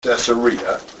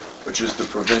Caesarea, which is the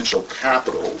provincial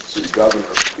capital, city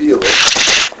governor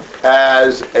Felix,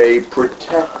 as a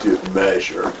protective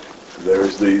measure.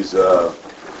 There's these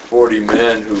 40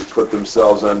 men who put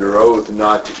themselves under oath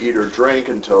not to eat or drink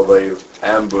until they've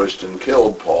ambushed and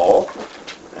killed Paul.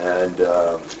 And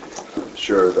I'm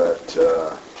sure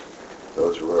that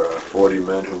those were 40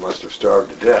 men who must have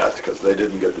starved to death because they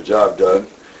didn't get the job done.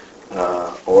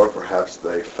 Or perhaps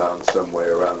they found some way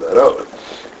around that oath.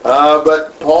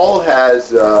 But Paul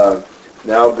has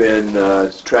now been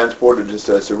transported to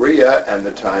Caesarea, and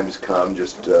the time's come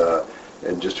just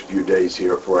in just a few days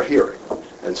here for a hearing.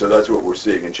 And so that's what we're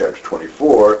seeing in chapter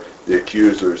 24, the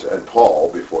accusers and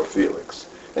Paul before Felix.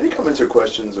 Any comments or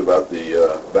questions about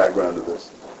the background of this?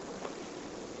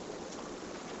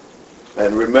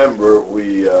 And remember,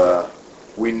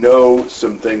 we know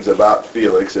some things about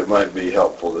Felix. It might be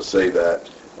helpful to say that.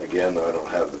 Again, I don't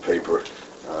have the paper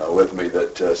with me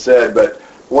that said, but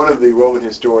one of the Roman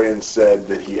historians said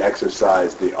that he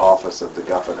exercised the office of the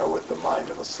governor with the mind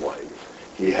of a slave.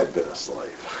 He had been a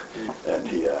slave, and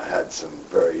he had some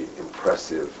very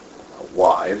impressive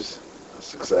wives, a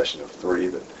succession of 3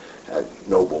 that had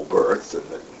noble births and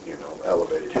that,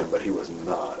 elevated him, but he was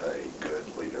not a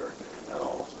good leader at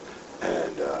all.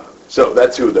 And so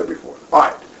that's who they're before. All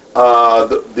right.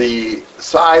 The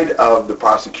side of the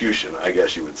prosecution, I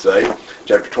guess you would say,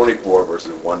 chapter 24,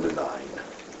 verses 1 to 9.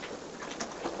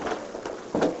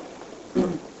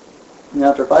 And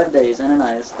after 5 days,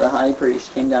 Ananias, the high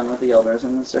priest, came down with the elders,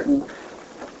 and a certain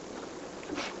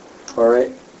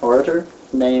orator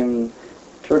named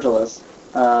Tertullus.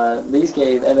 These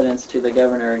gave evidence to the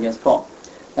governor against Paul.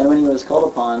 And when he was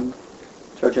called upon,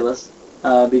 Tertullus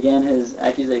began his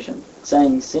accusation,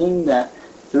 saying, "Seeing that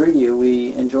through you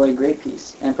we enjoy great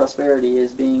peace, and prosperity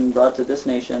is being brought to this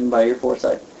nation by your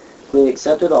foresight, we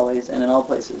accept it always and in all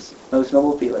places, most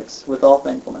noble Felix, with all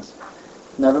thankfulness.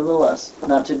 Nevertheless,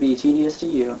 not to be tedious to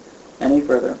you any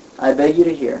further, I beg you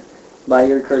to hear, by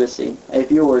your courtesy, a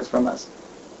few words from us.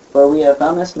 For we have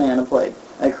found this man a plague,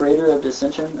 a creator of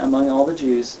dissension among all the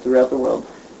Jews throughout the world,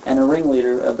 and a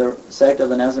ringleader of the sect of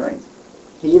the Nazarenes.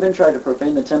 He even tried to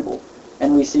profane the temple,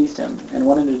 and we seized him, and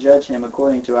wanted to judge him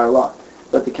according to our law.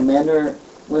 But the commander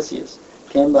Lysias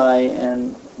came by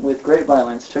and with great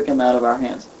violence took him out of our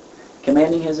hands,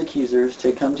 commanding his accusers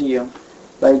to come to you.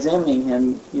 By examining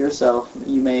him yourself,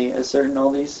 you may ascertain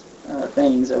all these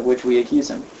things of which we accuse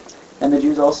him." And the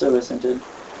Jews also assented,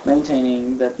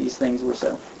 maintaining that these things were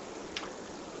so.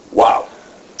 Wow.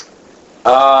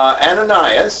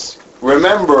 Ananias,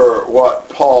 remember what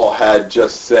Paul had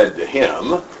just said to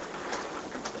him.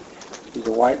 He's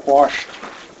a whitewashed.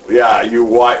 Yeah, you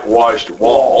whitewashed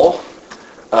wall.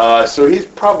 So he's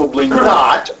probably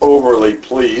not overly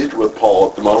pleased with Paul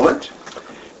at the moment.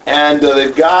 And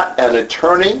they've got an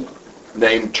attorney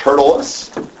named Tertullus,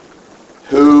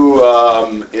 who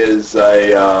is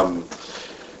he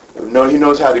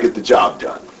knows how to get the job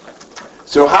done.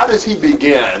 So how does he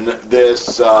begin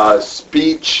this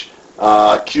speech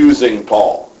accusing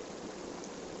Paul?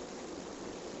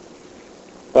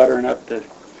 Buttering up the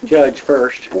judge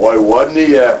first. Boy, wasn't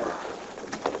he ever.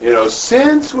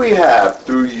 Since we have,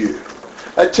 through you,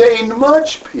 attained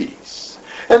much peace,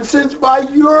 and since by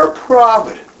your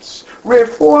providence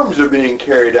reforms are being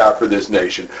carried out for this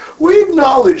nation, we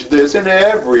acknowledge this in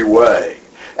every way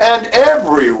and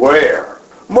everywhere,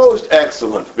 most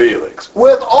excellent Felix,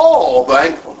 with all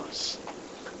thankfulness.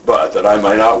 But that I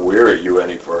may not weary you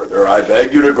any further, I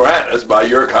beg you to grant us by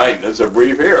your kindness a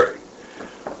brief hearing.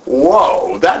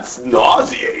 Whoa, that's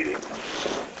nauseating.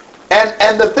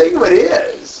 And the thing of it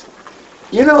is,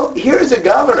 here's a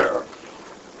governor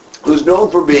who's known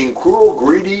for being cruel,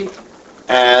 greedy,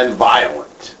 and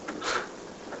violent.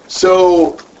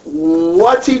 So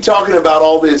what's he talking about,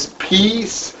 all this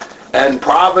peace and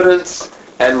providence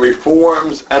and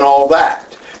reforms and all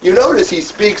that? You notice he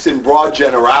speaks in broad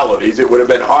generalities. It would have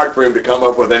been hard for him to come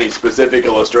up with any specific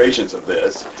illustrations of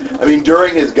this. I mean,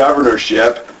 during his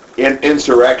governorship,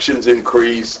 insurrections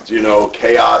increased,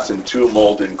 chaos and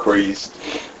tumult increased.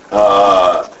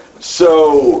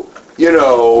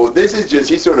 This is just,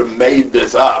 he sort of made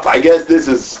this up. I guess this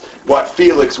is what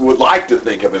Felix would like to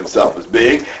think of himself as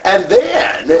being. And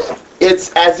then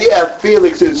it's as if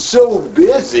Felix is so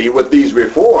busy with these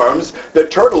reforms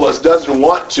that Tertullus doesn't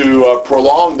want to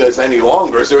prolong this any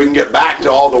longer so he can get back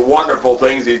to all the wonderful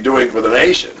things he's doing for the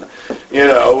nation,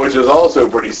 which is also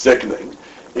pretty sickening.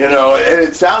 And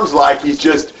it sounds like he's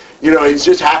just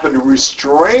happened to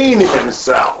restrain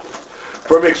himself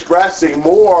from expressing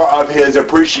more of his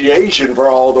appreciation for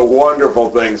all the wonderful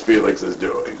things Felix is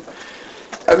doing.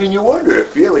 I mean, you wonder if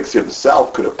Felix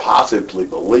himself could have possibly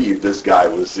believed this guy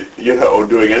was,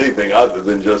 doing anything other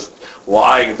than just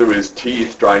lying through his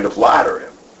teeth trying to flatter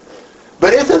him.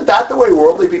 But isn't that the way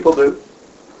worldly people do?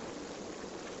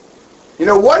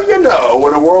 What do you know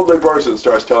when a worldly person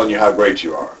starts telling you how great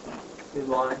you are? He's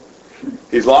lying.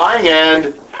 He's lying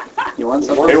and You want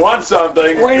something? he wants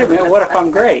something. Wait a minute, what if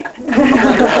I'm great?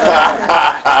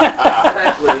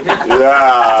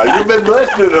 Yeah, you've been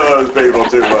listening to those people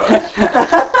too much.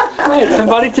 I had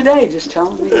somebody today just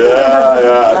telling me.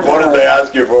 Yeah. What did they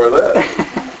ask you for this?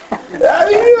 I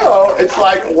mean, it's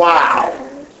like, wow.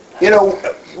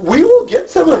 We will get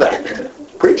some of that.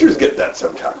 Preachers get that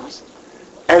sometimes.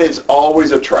 And it's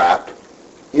always a trap.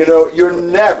 You're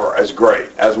never as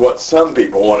great as what some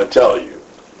people want to tell you.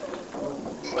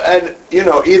 And,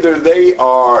 either they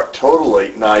are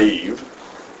totally naive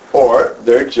or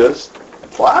they're just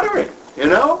flattering,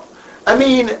 I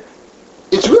mean,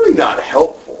 it's really not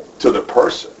helpful to the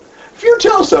person. If you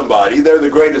tell somebody they're the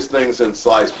greatest thing since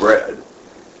sliced bread,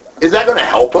 is that going to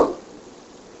help them?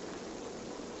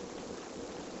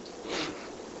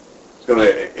 It's going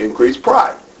to increase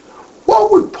pride.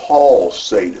 What would Paul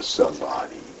say to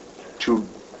somebody to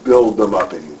build them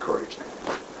up and encourage them?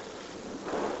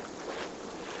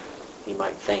 He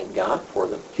might thank God for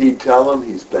them. He'd tell them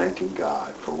he's thanking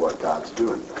God for what God's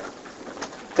doing.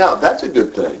 Now, that's a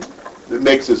good thing. It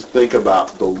makes us think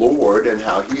about the Lord and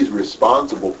how he's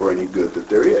responsible for any good that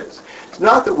there is. It's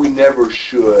not that we never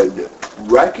should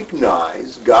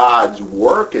recognize God's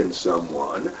work in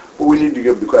someone, but we need to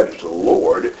give the credit to the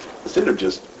Lord instead of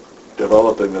just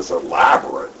developing this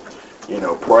elaborate,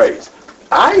 praise.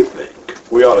 I think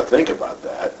we ought to think about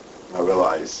that. I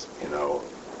realize,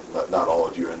 not all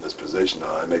of you are in this position.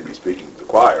 I may be speaking to the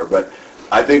choir, but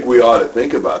I think we ought to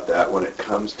think about that when it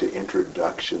comes to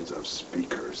introductions of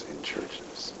speakers in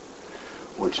churches,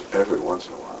 which every once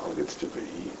in a while gets to be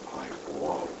like,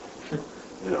 whoa.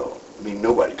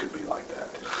 Nobody could be like that.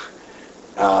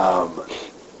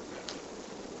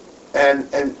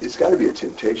 And it's got to be a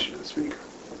temptation to the speaker.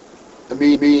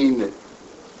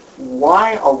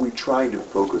 Why are we trying to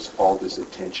focus all this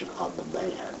attention on the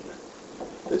man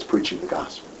that's preaching the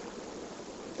gospel?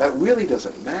 That really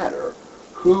doesn't matter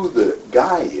who the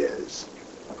guy is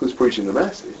who's preaching the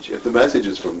message. If the message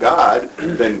is from God,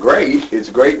 then great. It's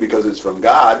great because it's from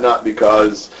God, not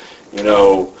because,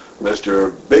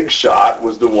 Mr. Big Shot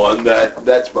was the one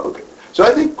that spoke it. So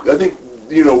I think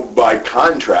by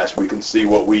contrast, we can see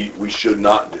what we should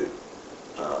not do.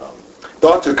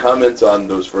 Thoughts or comments on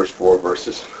those first 4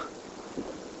 verses?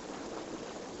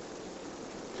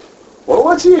 Well,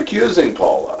 what's he accusing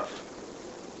Paul of?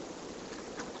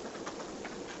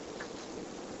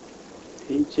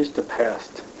 He's just a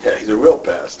pest. Yeah, he's a real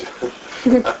pest.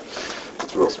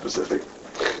 It's real specific.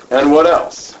 And what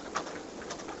else?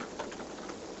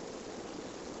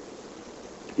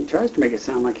 He tries to make it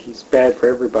sound like he's bad for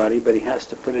everybody, but he has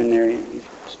to put in there, he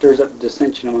stirs up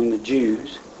dissension among the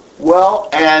Jews. Well,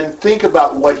 and think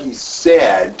about what he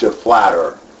said to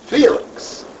flatter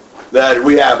Felix, that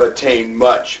we have attained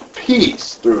much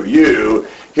peace through you.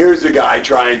 Here's a guy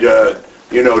trying to,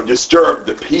 disturb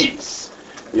the peace.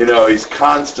 He's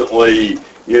constantly,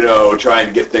 trying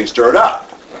to get things stirred up.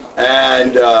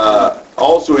 And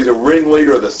also he's a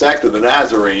ringleader of the sect of the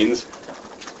Nazarenes,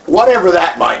 whatever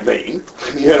that might mean.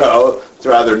 It's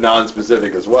rather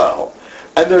non-specific as well.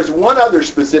 And there's one other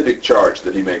specific charge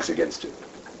that he makes against him.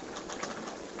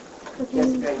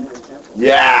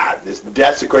 Yeah, this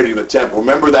desecrating the temple.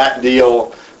 Remember that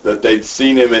deal that they'd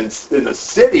seen him in the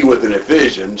city with an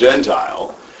Ephesian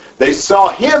Gentile? They saw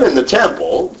him in the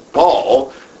temple,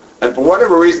 Paul, and for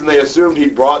whatever reason they assumed he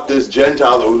brought this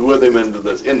Gentile that was with him in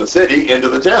the city into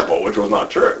the temple, which was not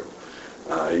true.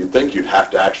 You'd think you'd have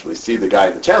to actually see the guy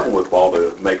in the temple with Paul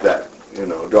to make that,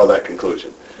 draw that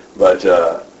conclusion. But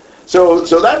so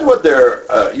that's what they're,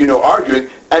 arguing.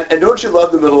 And don't you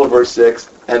love the middle of verse 6?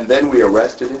 And then we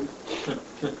arrested him.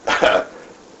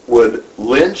 Would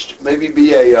lynched maybe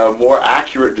be a more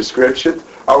accurate description?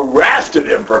 Arrested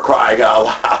him, for crying out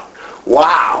loud.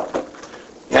 Wow.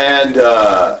 And,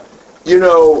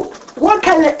 what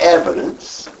kind of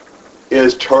evidence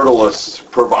is Tertullus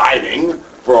providing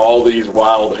for all these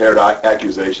wild-haired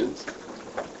accusations?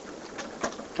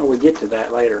 Oh, we get to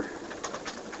that later.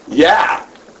 Yeah.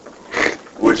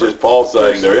 Which is Paul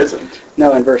saying there isn't.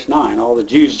 No, in verse 9, all the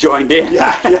Jews joined in.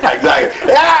 Yeah,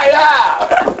 exactly.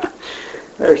 Yeah.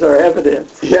 There's our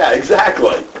evidence. Yeah,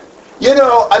 exactly.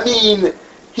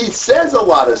 He says a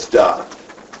lot of stuff,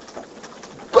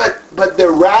 but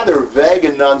they're rather vague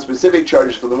and non-specific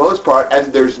charges for the most part,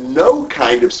 and there's no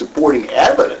kind of supporting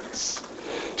evidence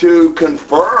to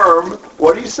confirm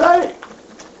what he's saying.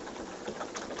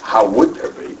 how would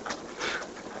there be?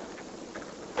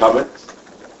 Comments?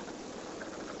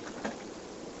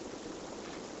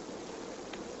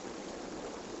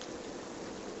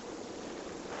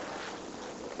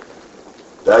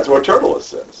 That's what Tertullus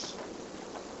says.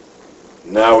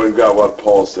 Now we've got what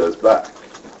Paul says back.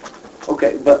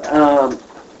 Okay, but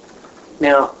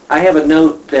now I have a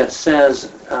note that says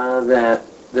that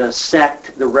the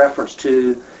sect, the reference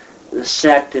to the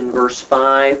sect in verse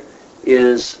 5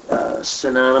 is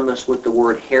synonymous with the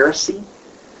word heresy.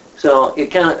 So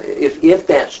it kind of, if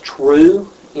that's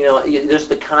true, just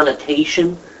the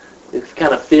connotation, it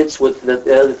kind of fits with the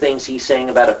other things he's saying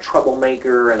about a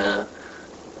troublemaker and a...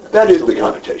 That is the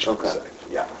connotation of the Okay. sect.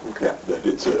 Yeah. Okay. Yeah. That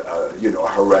it's a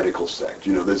heretical sect.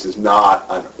 This is not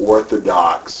an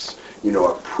orthodox,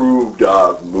 approved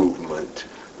of movement.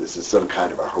 This is some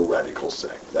kind of a heretical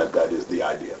sect. That is the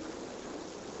idea.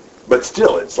 But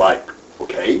still, it's like,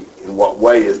 okay, in what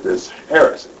way is this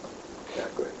heresy? Yeah,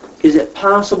 go ahead. Is it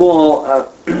possible,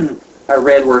 I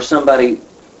read where somebody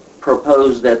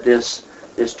proposed that this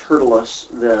Tertullus,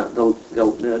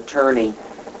 the attorney,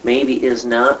 maybe is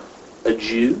not a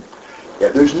Jew? Yeah,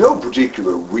 there's no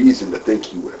particular reason to think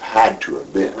he would have had to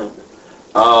have been.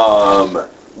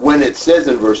 When it says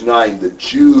in verse 9, the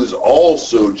Jews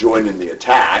also joined in the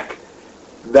attack,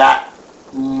 that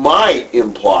might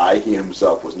imply he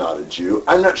himself was not a Jew.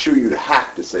 I'm not sure you'd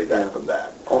have to say that from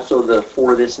that. Also the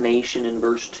for this nation in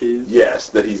verse 2? Yes,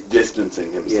 that he's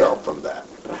distancing himself from that.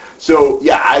 So,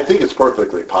 yeah, I think it's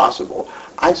perfectly possible.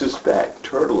 I suspect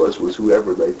Tertullus was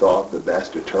whoever they thought the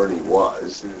best attorney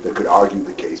was that could argue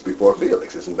the case before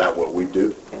Felix. Isn't that what we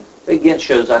do? Again,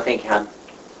 shows, I think, how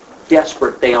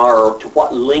desperate they are, or to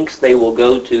what lengths they will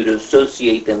go to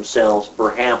associate themselves,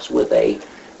 perhaps, with a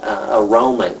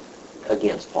Roman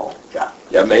against Paul.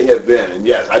 Yeah, may have been. And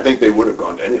yes, I think they would have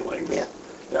gone to any length.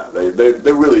 Yeah,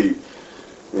 they're really,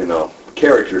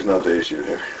 character's not the issue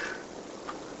here.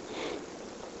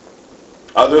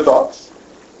 Other thoughts?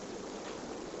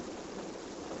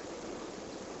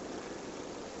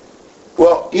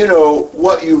 Well,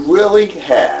 what you really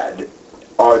had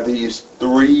are these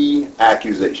three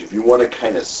accusations. If you want to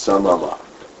kind of sum them up,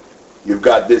 you've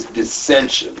got this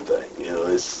dissension thing.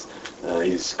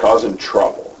 He's causing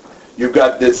trouble. You've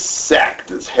got this sect,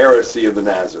 this heresy of the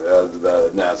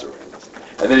Nazarenes,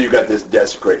 and then you've got this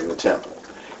desecrating the temple.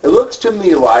 It looks to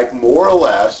me like more or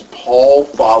less Paul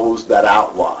follows that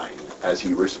outline as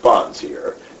he responds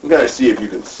here. I'm going to see if you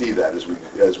can see that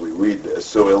as we read this.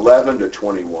 So 11 to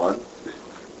 21.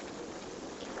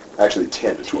 Actually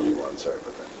 10 to 21, sorry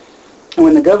about that. And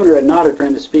when the governor had nodded for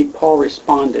him to speak, Paul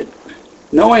responded,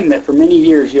 "Knowing that for many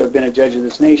years you have been a judge of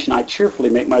this nation, I cheerfully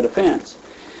make my defense.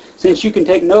 Since you can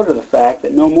take note of the fact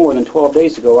that no more than 12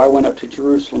 days ago I went up to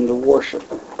Jerusalem to worship,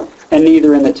 and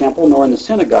neither in the temple nor in the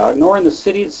synagogue nor in the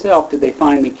city itself did they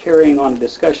find me carrying on a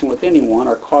discussion with anyone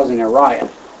or causing a riot.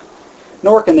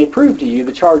 Nor can they prove to you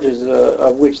the charges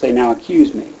of which they now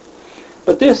accuse me.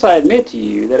 But this I admit to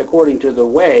you, that according to the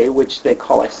way which they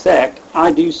call a sect,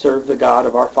 I do serve the God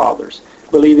of our fathers,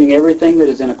 believing everything that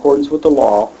is in accordance with the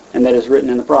law and that is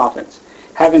written in the prophets,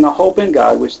 having a hope in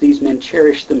God which these men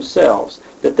cherish themselves,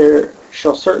 that there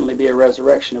shall certainly be a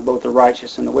resurrection of both the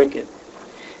righteous and the wicked.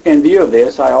 In view of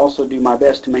this, I also do my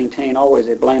best to maintain always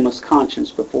a blameless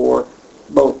conscience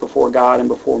both before God and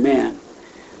before men.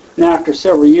 Now after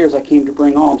several years I came to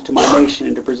bring alms to my nation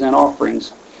and to present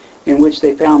offerings, in which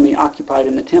they found me occupied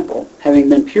in the temple, having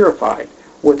been purified,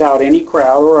 without any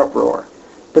crowd or uproar.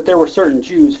 But there were certain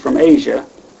Jews from Asia,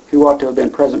 who ought to have been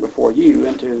present before you,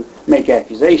 and to make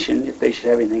accusation, if they should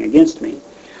have anything against me.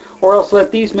 Or else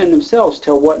let these men themselves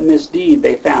tell what misdeed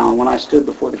they found when I stood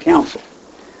before the council,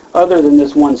 other than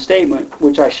this one statement,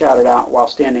 which I shouted out while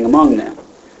standing among them.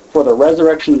 For the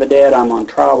resurrection of the dead, I'm on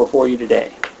trial before you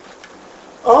today."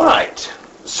 All right.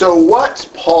 So what's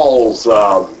Paul's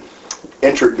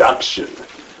introduction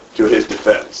to his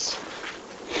defense?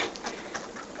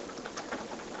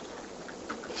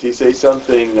 Does he say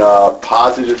something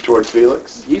positive towards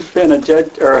Felix? You've been a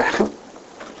judge or a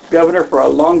governor for a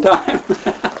long time.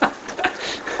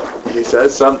 He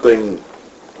says something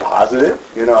positive.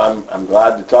 I'm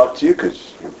glad to talk to you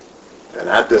because you've been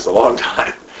at this a long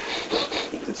time.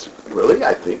 It's really,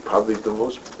 I think, probably the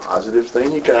most positive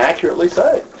thing you can accurately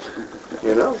say.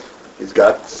 He's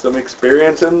got some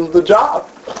experience in the job.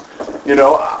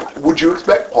 Would you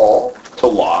expect Paul to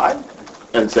lie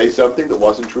and say something that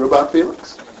wasn't true about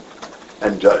Felix?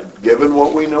 And given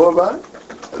what we know about it,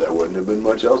 there wouldn't have been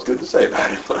much else good to say about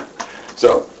him.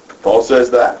 So, Paul says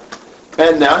that.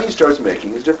 And now he starts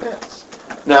making his defense.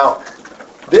 Now,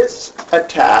 this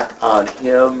attack on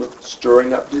him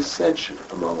stirring up dissension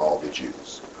among all the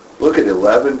Jews, Look at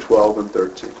 11, 12, and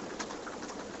 13.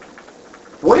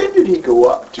 When did he go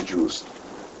up to Jerusalem?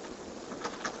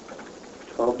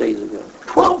 12 days ago.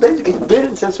 12 days ago. He'd been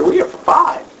in Caesarea for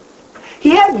 5.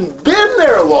 He hadn't been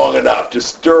there long enough to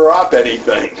stir up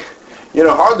anything.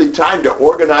 Hardly time to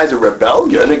organize a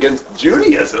rebellion against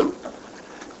Judaism.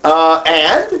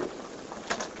 And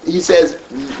he says,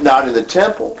 not in the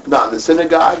temple, not in the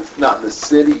synagogue, not in the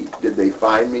city did they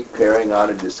find me carrying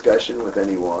on a discussion with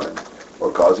anyone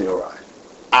or causing a riot.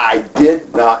 I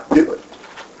did not do it.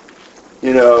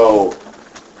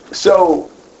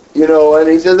 And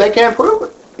he says they can't prove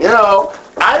it.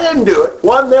 I didn't do it.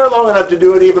 Wasn't there long enough to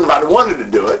do it even if I wanted to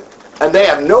do it. And they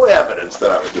have no evidence that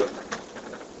I was doing it.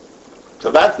 So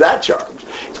that's that charge.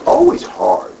 It's always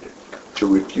hard to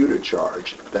refute a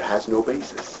charge that has no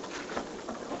basis.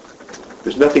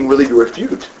 There's nothing really to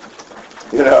refute.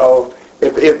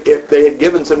 If they had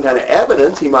given some kind of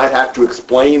evidence, he might have to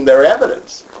explain their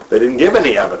evidence. They didn't give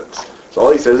any evidence. So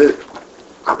all he says is,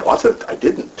 I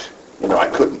didn't. I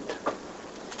couldn't.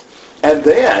 And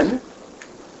then,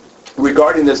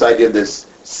 regarding this idea of this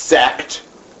sect,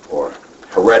 or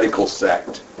heretical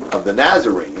sect, of the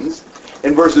Nazarenes,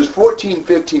 in verses 14,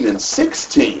 15, and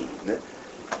 16,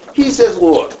 he says,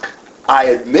 look, I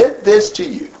admit this to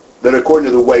you, that according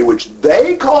to the way which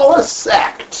they call a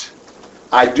sect,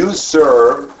 I do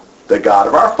serve the God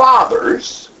of our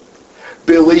fathers,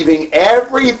 believing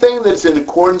everything that's in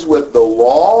accordance with the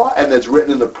law and that's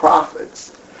written in the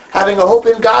prophets, having a hope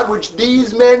in God which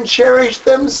these men cherish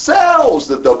themselves,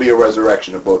 that there'll be a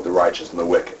resurrection of both the righteous and the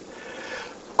wicked.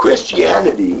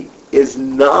 Christianity is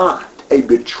not a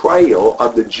betrayal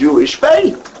of the Jewish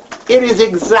faith. It is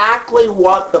exactly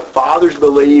what the fathers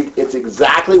believed. It's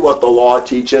exactly what the law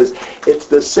teaches. It's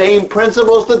the same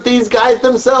principles that these guys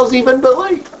themselves even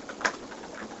believe.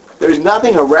 There's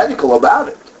nothing heretical about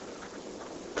it.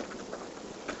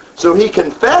 So he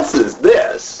confesses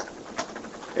this.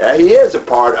 Yeah, he is a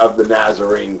part of the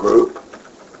Nazarene group,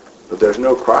 but there's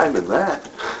no crime in that.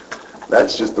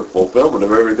 That's just the fulfillment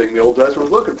of everything the Old Testament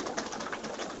was looking for.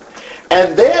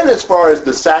 And then as far as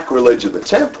the sacrilege of the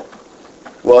temple,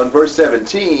 well, in verse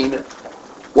 17,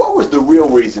 what was the real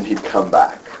reason he'd come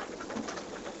back?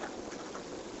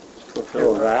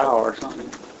 Fulfill a vow or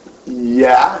something.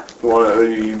 Yeah,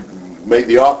 he made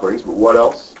the offerings, but what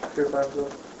else?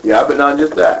 Yeah, but not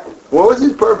just that. What was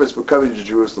his purpose for coming to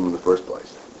Jerusalem in the first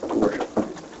place? To worship.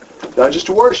 Not just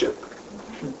to worship.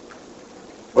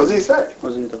 What does he say?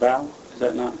 Wasn't it the vow? Is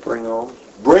that not? Bring alms.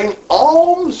 Bring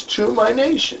alms to my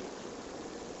nation.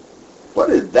 What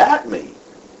did that mean?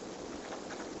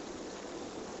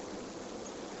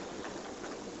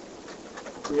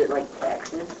 Is it like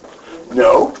taxes?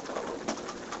 No.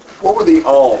 What were the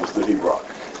alms that he brought?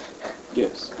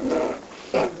 Yes.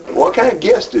 What kind of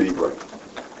gifts did he bring?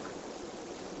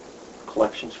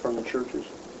 Collections from the churches.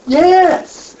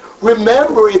 Yes.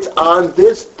 Remember, it's on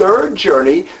this third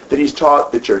journey that he's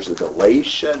taught the churches of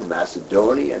Galatia, and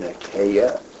Macedonia, and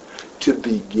Achaia to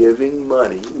be giving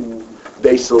money.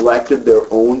 They selected their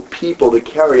own people to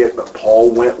carry it, but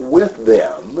Paul went with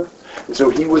them. And so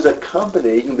he was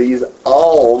accompanying these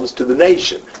alms to the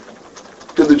nation,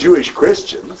 to the Jewish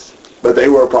Christians, but they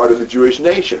were a part of the Jewish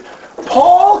nation.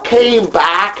 Paul came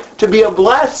back to be a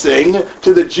blessing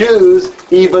to the Jews,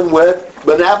 even with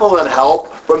benevolent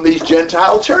help from these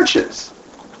Gentile churches.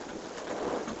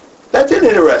 That's an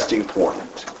interesting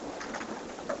point.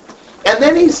 And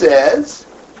then he says,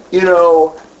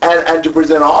 and to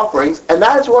present offerings, and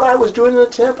that's what I was doing in the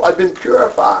temple. I've been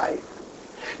purified.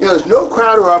 There's no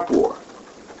crowd or uproar.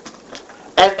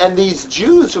 And these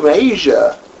Jews from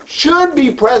Asia should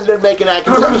be present and make an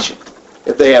accusation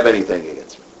if they have anything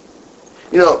against me.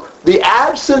 The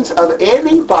absence of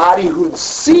anybody who'd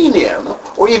seen him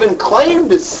or even claimed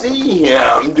to see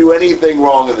him do anything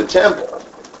wrong in the temple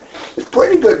is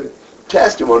pretty good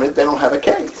testimony that they don't have a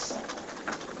case.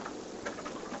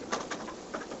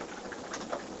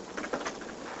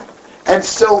 And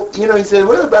so, he said,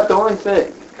 what about the only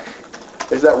thing?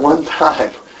 Is that one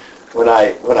time when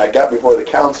I got before the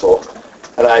council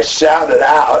and I shouted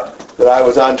out that I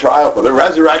was on trial for the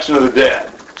resurrection of the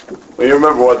dead. Well, you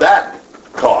remember what that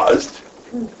caused.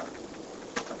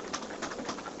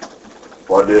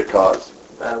 What did it cause?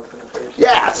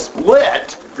 Yeah,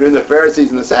 split between the Pharisees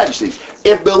and the Sadducees.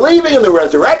 If believing in the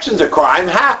resurrection is a crime,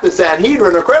 half the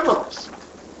Sanhedrin are criminals.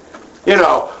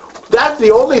 That's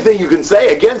the only thing you can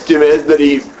say against him is that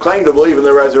he claimed to believe in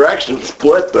the resurrection and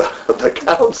split the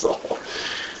council.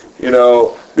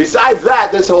 Besides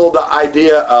that, this whole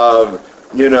idea of,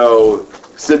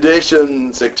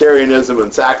 sedition, sectarianism,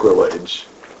 and sacrilege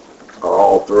are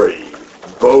all three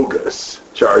bogus.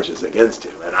 charges against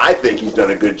him. And I think he's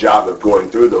done a good job of going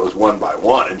through those one by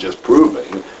one and just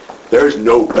proving there's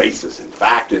no basis in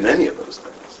fact in any of those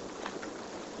things.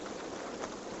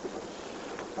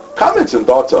 Comments and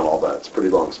thoughts on all that? It's a pretty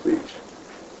long speech.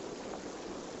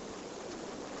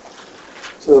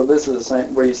 So this is the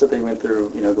same, where you said they went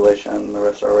through, Galatia and the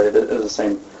rest already. It is the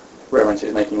same reference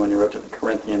he's making when you wrote to the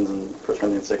Corinthians in 1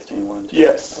 Corinthians 16, 1 and 2.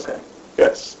 Yes. Okay.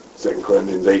 Yes. 2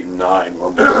 Corinthians 8 and 9,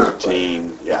 1 to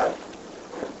 15. Yeah.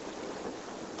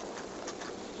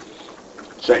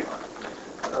 Shane.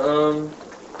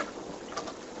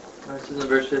 This is in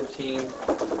verse 15.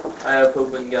 I have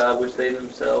hope in God, which they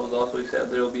themselves also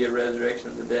accept there will be a resurrection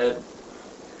of the dead,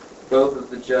 both of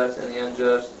the just and the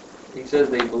unjust. He says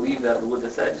they believe that, but with the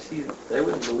Sadducees, they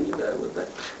wouldn't believe that, would they?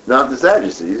 Not the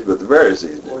Sadducees, but the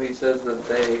Pharisees. Well, he says that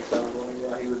they, so I'm wondering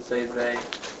why he would say they,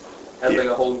 as like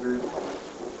a whole group.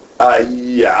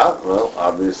 Yeah, well,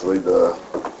 obviously the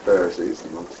Pharisees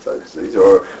and the Sadducees,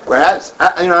 or perhaps,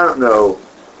 I don't know.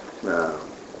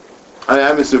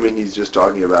 I'm assuming he's just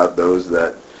talking about those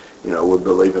that, would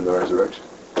believe in the resurrection.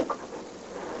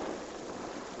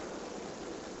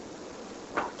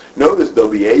 Notice there'll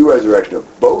be a resurrection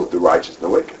of both the righteous and the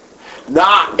wicked.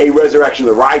 Not a resurrection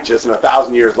of the righteous and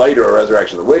 1,000 years later a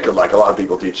resurrection of the wicked like a lot of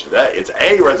people teach today. It's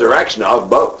a resurrection of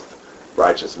both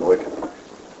righteous and wicked.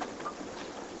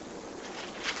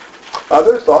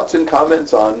 Other thoughts and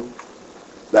comments on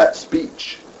that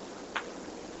speech?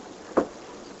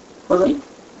 Wasn't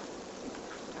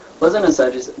a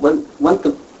Sadducees, wasn't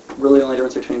the really only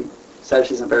difference between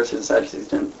Sadducees and Pharisees and Sadducees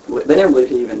they didn't believe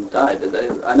he even died, did they?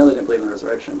 I know they didn't believe in the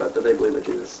resurrection, but did they believe that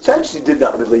Jesus... Sadducees did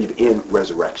not believe in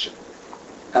resurrection.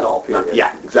 At all, period?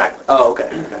 Yeah, exactly. Oh, okay.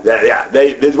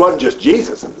 It wasn't just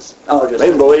Jesus. Oh, They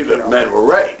didn't believe that men were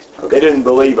raised. Okay. They didn't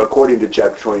believe, according to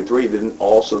chapter 23, they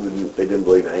didn't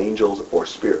believe in angels or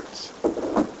spirits.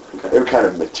 Okay. They were kind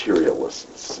of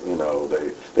materialists, They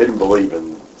didn't believe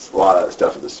in a lot of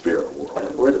stuff in the spirit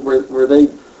world. Were they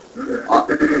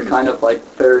kind of like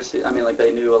Pharisees? I mean, like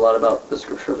they knew a lot about the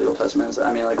scripture of the Old Testament.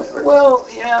 I mean, like... Well,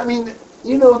 yeah,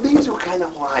 these were kind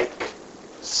of like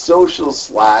social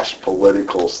 /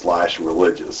 political /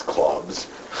 religious clubs.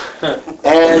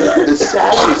 And the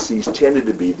Sadducees tended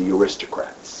to be the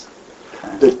aristocrats.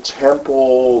 The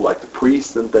temple, like the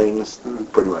priests and things,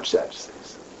 pretty much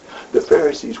Sadducees. The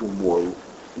Pharisees were more,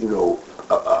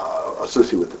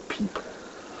 associated with the people.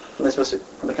 Were they supposed to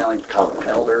be kind of like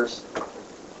elders?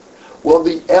 Well,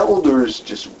 the elders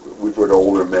just refer to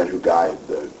older men who guide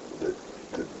the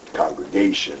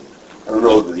congregation. I don't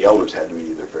know that the elders had to be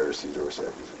either Pharisees or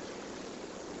Sadducees.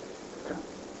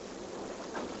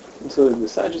 And so did the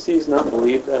Sadducees not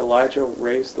believe that Elijah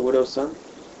raised the widow's son?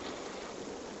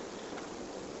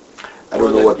 I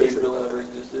don't know what they said. Gabriel ever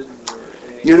existed, or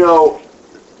anything?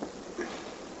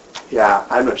 Yeah,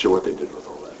 I'm not sure what they did with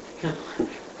all that.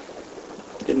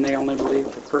 Didn't they only believe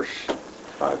the first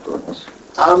 5 books?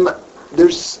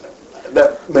 There's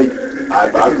that. Maybe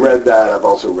I've read that. I've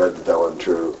also read that wasn't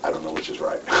true. I don't know which is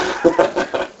right.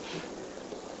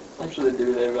 I'm sure they do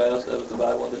with everybody else that was the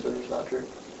Bible and says it's not true.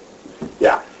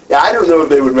 Yeah. I don't know if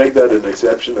they would make that an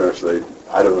exception or if they.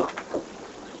 I don't know.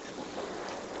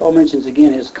 Paul mentions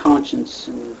again his conscience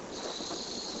in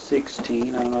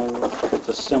 16. I don't know if it's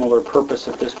a similar purpose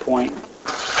at this point.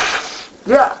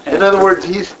 Yeah. In other words,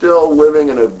 he's still living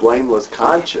in a blameless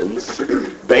conscience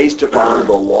based upon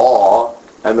the law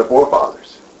and the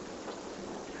forefathers.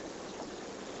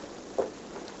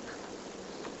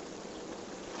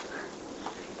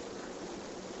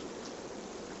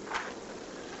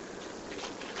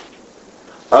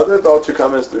 Other thoughts or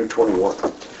comments through 21?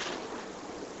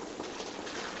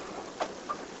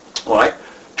 All right.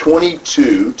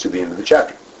 22 to the end of the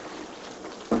chapter.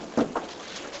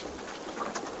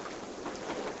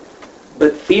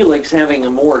 But Felix, having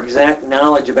a more exact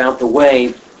knowledge about the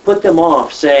way, put them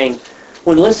off, saying,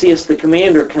 "When Lysias the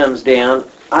commander comes down,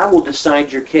 I will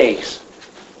decide your case."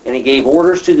 And he gave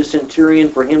orders to the centurion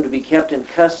for him to be kept in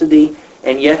custody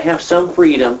and yet have some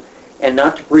freedom, and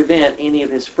not to prevent any of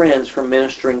his friends from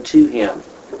ministering to him.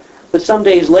 But some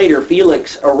days later,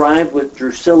 Felix arrived with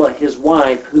Drusilla, his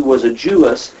wife, who was a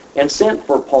Jewess, and sent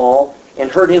for Paul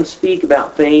and heard him speak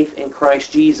about faith in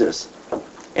Christ Jesus.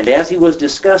 And as he was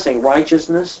discussing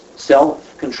righteousness,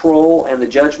 self-control, and the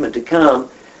judgment to come,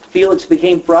 Felix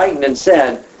became frightened and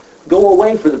said, "Go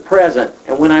away for the present,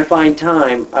 and when I find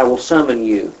time, I will summon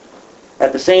you."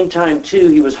 At the same time, too,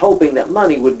 he was hoping that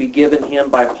money would be given him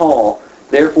by Paul.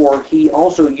 Therefore, he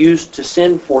also used to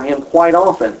send for him quite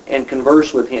often and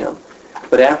converse with him.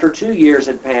 But after 2 years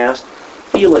had passed,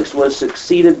 Felix was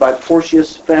succeeded by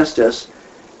Porcius Festus,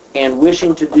 and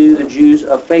wishing to do the Jews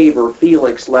a favor,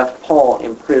 Felix left Paul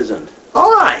imprisoned.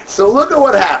 All right, so look at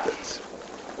what happens.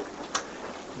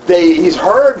 He's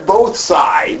heard both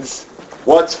sides.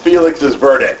 What's Felix's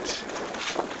verdict?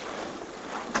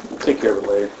 We'll take care of it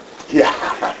later.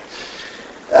 Yeah.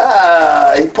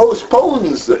 He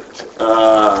postpones it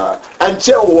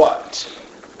until what?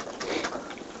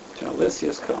 Until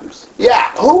Lysias comes.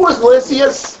 Yeah, who was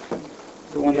Lysias?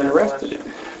 The one that arrested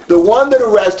him. The one that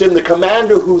arrested him, the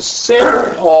commander who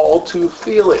sent Paul to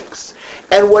Felix.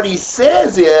 And what he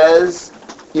says is,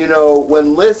 you know,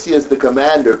 when Lysias, the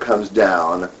commander, comes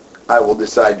down, I will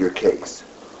decide your case.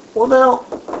 Well, now,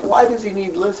 why does he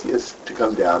need Lysias to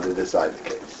come down to decide the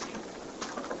case?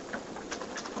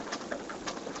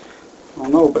 I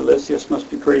don't know, but Lysias must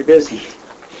be pretty busy.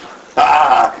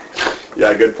 Ah,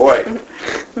 yeah, good point.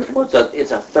 Well,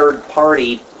 it's a third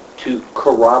party to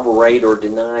corroborate or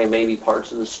deny maybe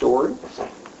parts of the story.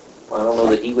 I don't know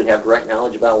that he would have direct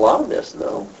knowledge about a lot of this,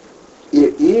 though.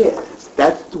 It is.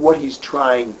 That's what he's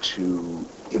trying to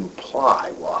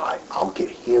imply. Why? I'll get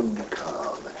him to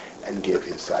come and give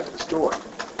his side of the story.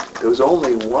 There was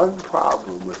only one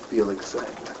problem with Felix saying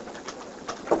that.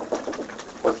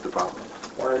 What's the problem?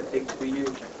 Why did it take to be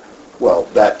you? Well,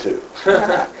 that too.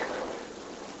 Well,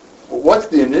 what's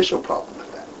the initial problem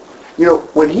with that? You know,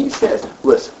 when he says,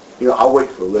 listen, you know, I'll wait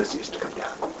for Lysias to come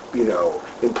down, you know,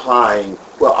 implying,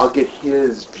 well, I'll get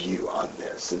his view on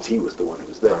this since he was the one who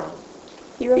was there.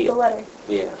 He wrote the letter.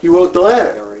 Yeah. He wrote the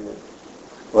letter.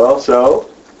 Well, so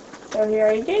So he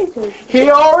already gave his.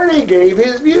 he already gave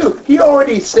his view. He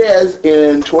already says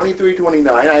in 23:29,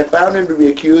 I found him to be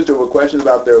accused over questions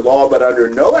about their law, but under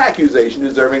no accusation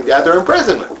deserving death or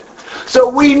imprisonment. So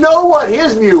we know what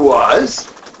his view was.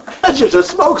 That's just a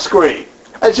smokescreen.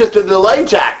 That's just a delay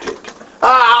tactic.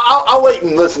 I'll wait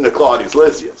and listen to Claudius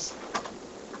Lysias.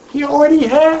 He already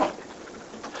had.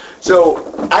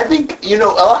 So I think, you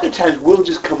know, a lot of times we'll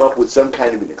just come up with some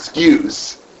kind of an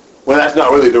excuse when that's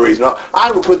not really the reason.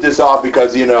 I will put this off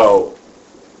because, you know,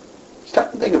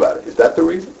 stop and think about it. Is that the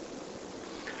reason?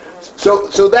 So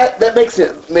that makes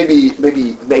it maybe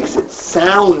makes it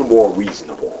sound more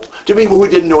reasonable to people who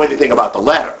didn't know anything about the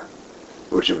letter,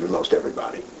 which would be most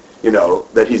everybody, you know,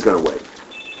 that he's going to wait.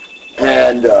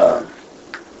 And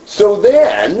so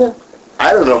then,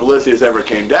 I don't know if Lysias ever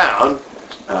came down.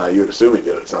 You'd assume he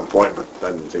did at some point, but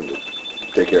that didn't seem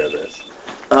to take care of this.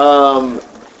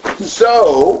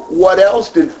 So, what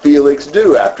else did Felix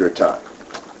do after a time?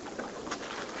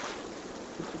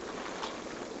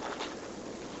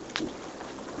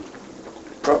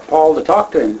 Brought Paul to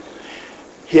talk to him.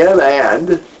 Him and,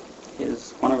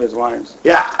 One of his wives.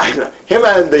 yeah, him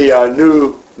and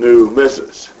the new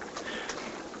missus.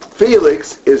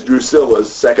 Felix is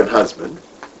Drusilla's second husband,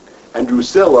 and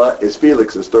Drusilla is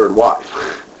Felix's third wife.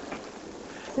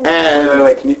 And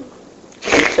Wait, can you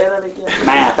Say that again.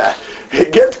 math?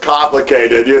 it gets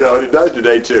complicated, you know, it does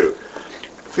today too.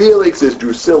 Felix is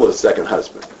Drusilla's second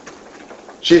husband.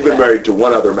 She's been married to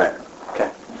one other man. Okay.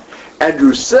 And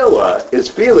Drusilla is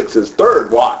Felix's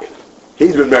third wife.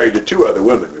 He's been married to two other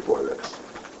women before this.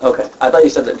 Okay. I thought you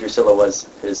said that Drusilla was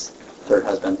his third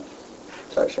husband.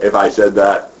 Sorry. If I said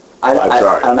that, I'm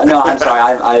sorry. No, I'm sorry.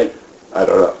 I don't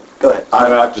know. Go ahead. I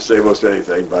don't have to say most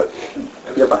anything, but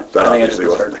You're fine. that I think I just obviously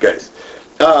wasn't the misheard. case.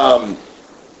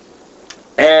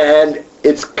 And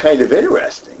it's kind of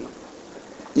interesting,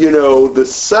 you know, the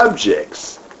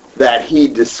subjects that he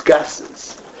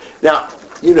discusses. Now,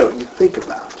 you know, you think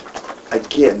about,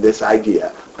 again, this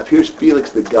idea of here's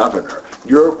Felix the governor,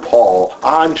 you're Paul,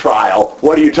 on trial,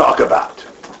 what do you talk about?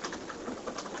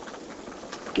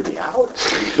 Get me out?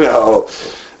 You know,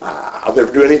 I'll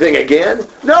never do anything again?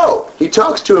 No, he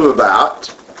talks to him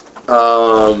about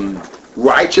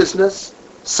righteousness,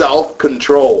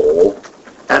 self-control,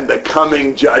 and the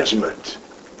coming judgment.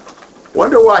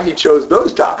 Wonder why he chose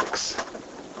those topics.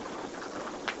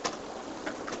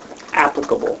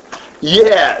 Applicable.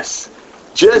 Yes,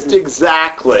 just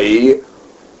exactly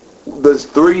the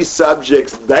three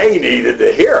subjects they needed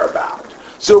to hear about.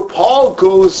 So Paul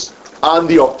goes on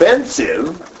the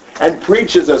offensive and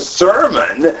preaches a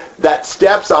sermon that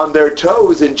steps on their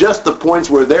toes in just the points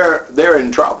where they're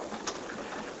in trouble.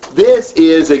 This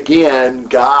is, again,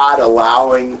 God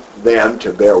allowing them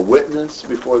to bear witness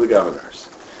before the governors.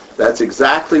 That's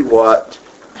exactly what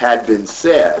had been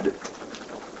said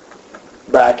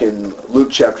back in Luke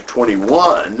chapter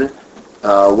 21,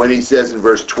 when he says in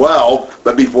verse 12,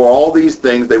 but before all these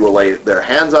things they will lay their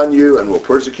hands on you and will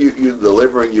persecute you,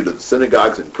 delivering you to the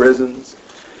synagogues and prisons,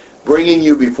 bringing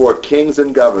you before kings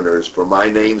and governors. For my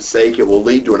name's sake, it will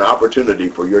lead to an opportunity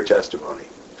for your testimony.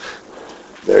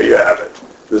 There you have it.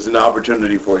 There's an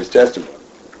opportunity for his testimony.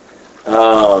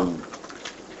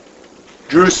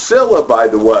 Drusilla, by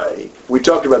the way, we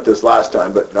talked about this last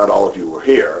time, but not all of you were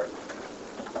here.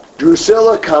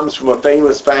 Drusilla comes from a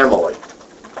famous family.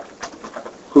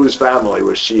 Whose family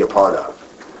was she a part of?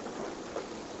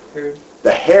 Herod.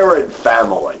 The Herod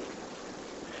family.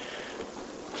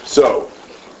 So,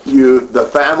 the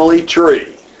family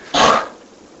tree.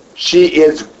 She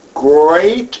is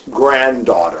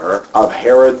great-granddaughter of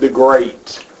Herod the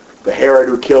Great, the Herod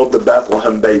who killed the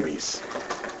Bethlehem babies.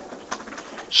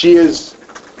 She is,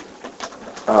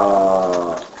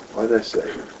 what did I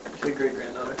say? Your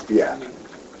great-granddaughter. Yeah.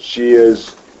 She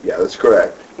is, yeah, that's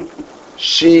correct.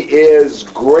 She is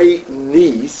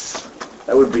great-niece,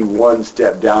 that would be one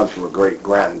step down from a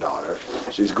great-granddaughter.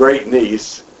 She's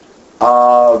great-niece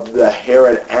of the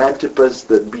Herod Antipas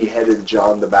that beheaded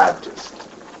John the Baptist.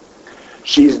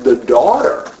 She's the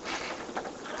daughter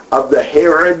of the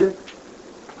Herod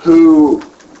who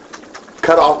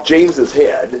cut off James's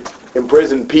head,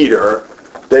 imprisoned Peter,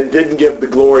 then didn't give the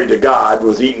glory to God,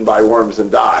 was eaten by worms and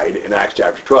died in Acts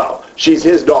chapter 12. She's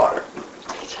his daughter.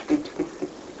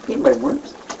 Eaten by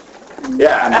worms?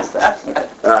 Yeah. That's that.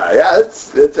 Yeah,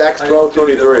 it's Acts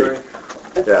 12:23.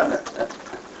 Yeah.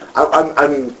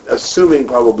 I'm assuming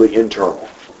probably internal.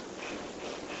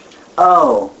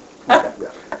 Oh. Yeah.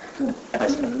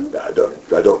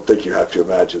 I don't think you have to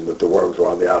imagine that the worms were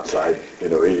on the outside,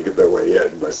 eating their way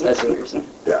in. But That's what you're saying.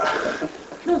 yeah,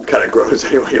 kind of gross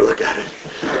any way you look at it.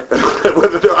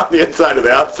 Whether they're on the inside or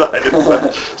the outside,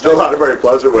 it's still not a very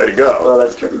pleasant way to go. Well,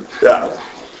 that's true. Yeah.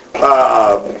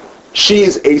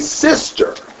 She's a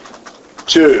sister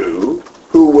to,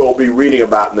 who we'll be reading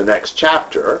about in the next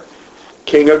chapter,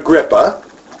 King Agrippa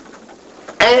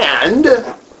and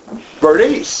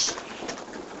Bernice.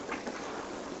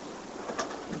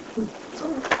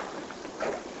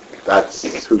 That's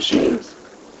who she is.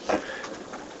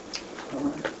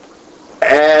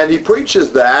 And he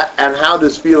preaches that, and how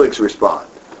does Felix respond?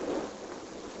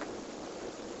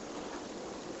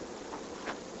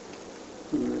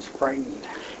 He was frightened.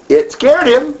 It scared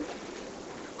him,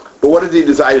 but what did he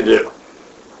decide to do?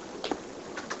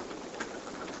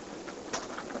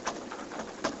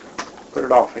 Put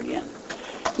it off again.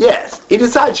 Yes, he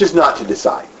decides just not to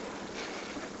decide.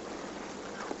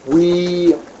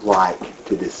 We like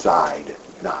to decide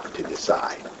not to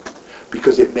decide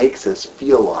because it makes us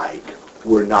feel like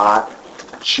we're not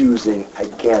choosing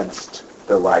against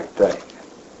the right thing.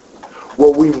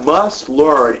 What we must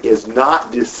learn is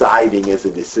not deciding is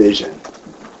a decision.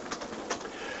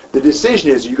 The decision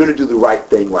is you're going to do the right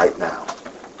thing right now.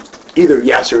 Either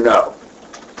yes or no.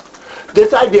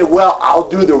 This idea, well, I'll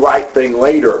do the right thing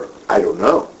later, I don't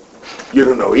know. You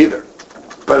don't know either.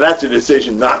 But that's a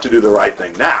decision not to do the right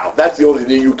thing now. That's the only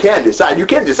thing you can decide. You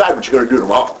can't decide what you're going to do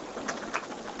tomorrow.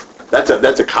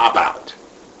 That's a cop-out.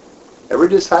 Ever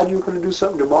decide you were going to do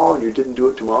something tomorrow and you didn't do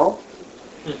it tomorrow?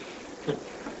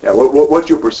 Yeah, what's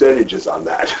your percentages on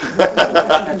that?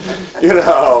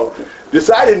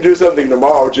 Deciding to do something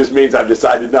tomorrow just means I've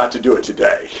decided not to do it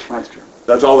today. That's true.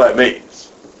 That's all that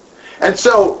means. And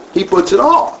so he puts it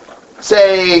off,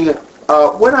 saying,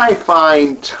 when I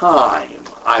find time,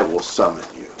 I will summon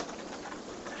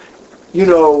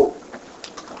you.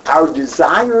 Our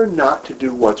desire not to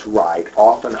do what's right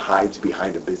often hides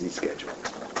behind a busy schedule.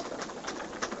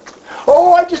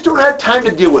 Oh, I just don't have time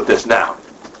to deal with this now.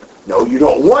 No, you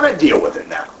don't want to deal with it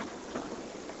now.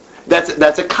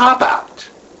 That's a cop-out.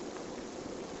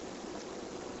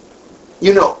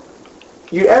 You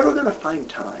ever going to find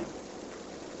time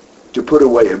to put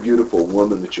away a beautiful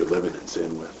woman that you're living in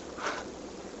sin with?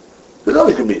 There's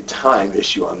always going to be a time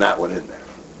issue on that one, isn't there?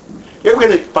 You're ever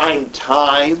going to find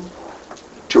time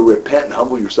to repent and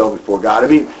humble yourself before God? I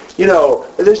mean,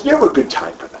 there's never a good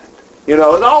time for that.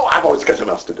 I've always got something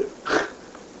else to do.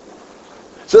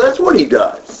 So that's what he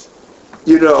does.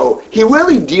 He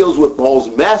really deals with Paul's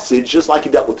message just like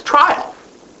he dealt with the trial.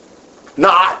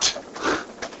 Not.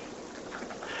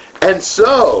 And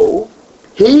so,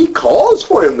 he calls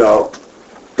for him, though.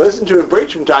 Listen to him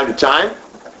preach from time to time.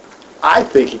 I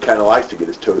think he kind of likes to get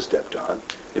his toes stepped on.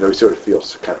 He sort of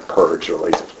feels kind of purged, or at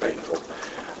least it's painful.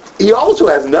 He also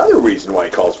has another reason why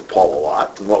he calls for Paul a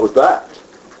lot, and what was that?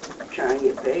 Trying to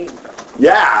get paid.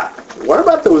 Yeah. What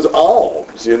about those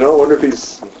alms? Wonder if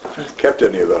he's kept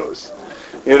any of those.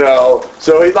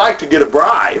 So he'd like to get a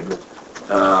bribe.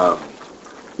 I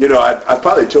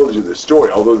probably told you this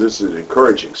story, although this is an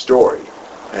encouraging story.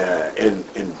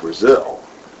 In Brazil,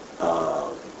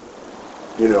 a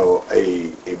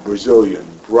Brazilian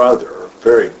brother,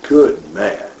 very good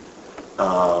man,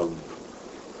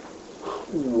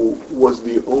 was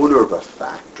the owner of a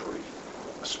factory,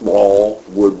 a small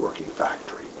woodworking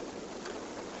factory.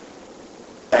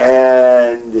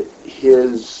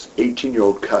 his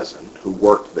 18-year-old cousin, who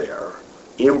worked there,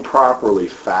 improperly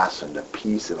fastened a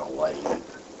piece in a lathe,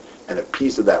 and a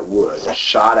piece of that wood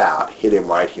shot out, hit him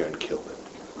right here, and killed him.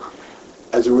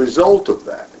 As a result of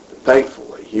that,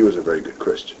 thankfully, he was a very good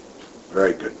Christian,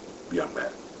 very good young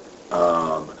man.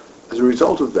 As a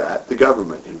result of that, the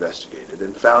government investigated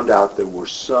and found out there were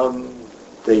some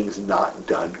things not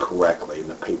done correctly in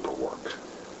the paperwork.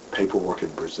 Paperwork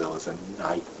in Brazil is a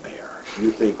nightmare.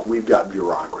 You think we've got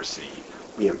bureaucracy.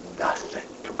 We have nothing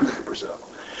compared to Brazil.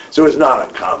 So it's not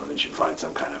uncommon that you'd find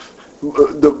some kind of...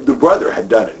 The brother had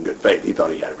done it in good faith. He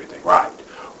thought he had everything right.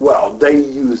 Well, they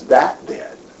used that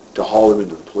then to haul him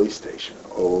into the police station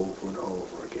over and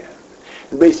over again.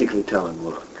 And basically tell him,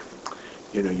 look,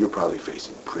 you know, you're probably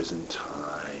facing prison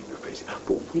time,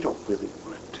 but we don't really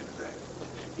want to do that.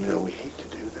 You know, we hate to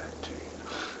do that to you.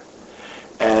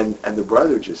 And the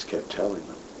brother just kept telling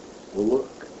them, well,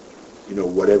 look, you know,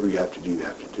 whatever you have to do,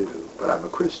 but I'm a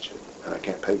Christian, and I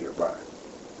can't pay your bribe.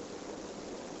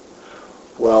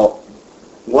 Well,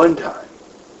 one time,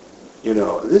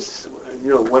 this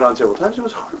went on several times. It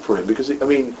was hard for him because, he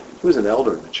was an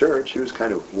elder in the church. He was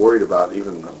kind of worried about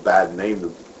even a bad name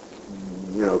that,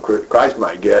 Christ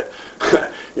might get.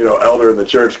 Elder in the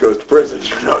church goes to prison,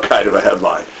 kind of a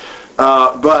headline.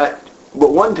 But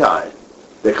one time,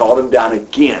 they called him down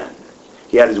again.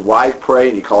 He had his wife pray,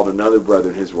 and he called another brother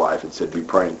and his wife and said, be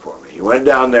praying for me. He went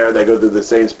down there, they go through the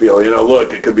same spiel,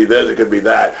 look, it could be this, it could be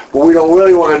that, but we don't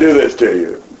really want to do this to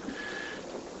you.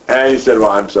 And he said,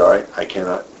 well, I'm sorry, I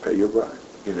cannot pay your bribe.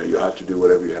 You'll have to do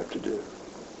whatever you have to do.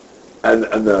 And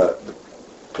the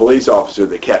police officer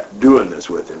that kept doing this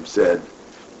with him said,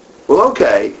 well,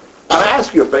 okay, I'll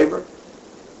ask you a favor.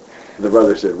 And the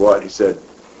brother said, what? He said,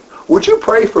 would you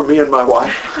pray for me and my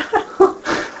wife?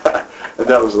 And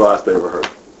that was the last they ever heard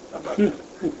about that.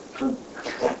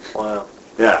 Wow.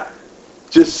 Yeah.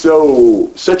 Just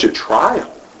such a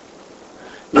trial.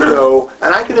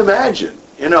 And I can imagine,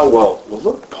 well,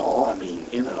 look, Paul,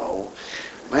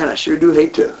 man, I sure do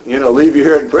hate to, leave you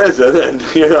here in prison and,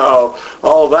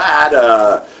 all that,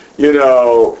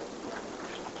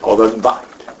 all doesn't bite.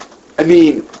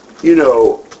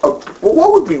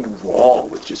 What would be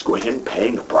wrong with just going ahead and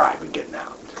paying a bribe and getting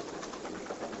out?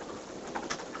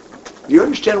 Do you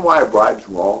understand why a bribe's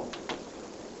wrong?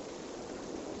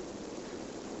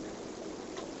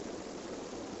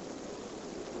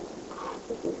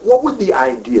 What would the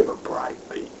idea of a bribe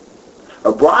be?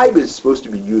 A bribe is supposed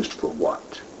to be used for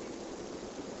what?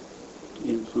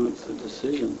 Influence the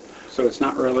decision. So it's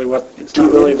not really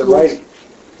the right.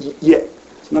 Yeah.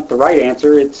 It's not the right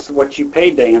answer. It's what you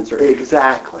paid to answer.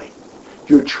 Exactly.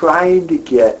 You're trying to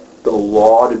get the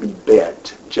law to be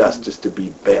bent, justice to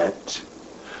be bent,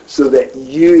 so that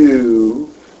you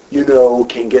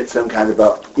can get some kind of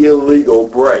a illegal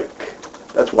break.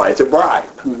 That's why it's a bribe.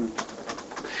 Mm-hmm.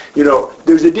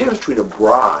 There's a difference between a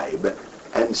bribe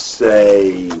and,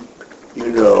 say,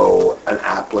 an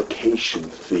application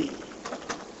fee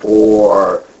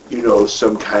or,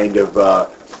 some kind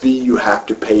of fee you have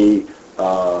to pay,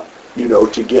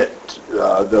 to get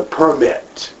the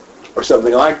permit or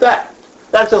something like that.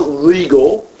 That's a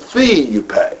legal fee you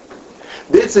pay.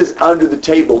 This is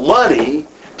under-the-table money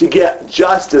to get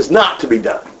justice not to be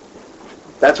done.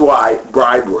 That's why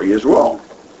bribery is wrong.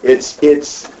 It's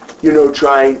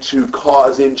trying to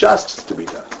cause injustice to be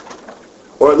done.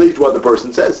 Or at least what the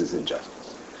person says is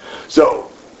injustice. So,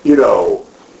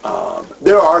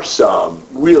 there are some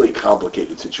really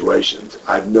complicated situations.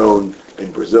 I've known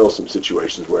in Brazil some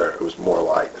situations where it was more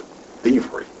like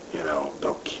thievery.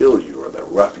 They'll kill you or they'll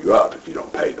rough you up if you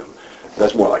don't pay them.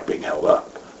 That's more like being held up.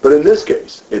 But in this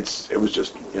case, it was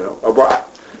just, a bribe.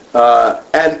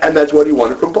 And that's what he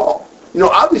wanted from Paul.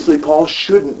 Obviously Paul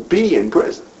shouldn't be in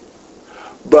prison.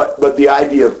 But the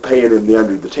idea of paying him the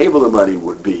under the table the money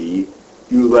would be,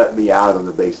 you let me out on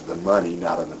the basis of the money,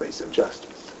 not on the basis of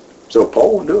justice. So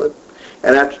Paul will do it.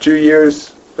 And after 2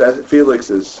 years, Felix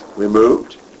is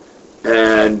removed.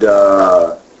 And,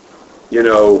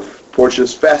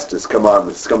 Porcius Festus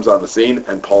comes on the scene,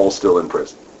 and Paul's still in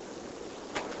prison.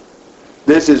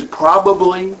 This is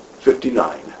probably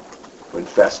 59 when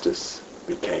Festus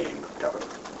became governor.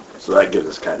 So that gives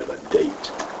us kind of a date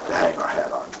to hang our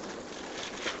hat on.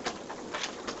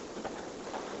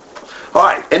 All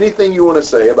right, anything you want to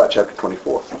say about chapter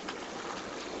 24?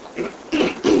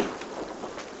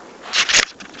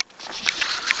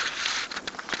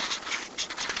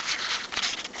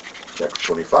 Chapter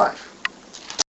 25.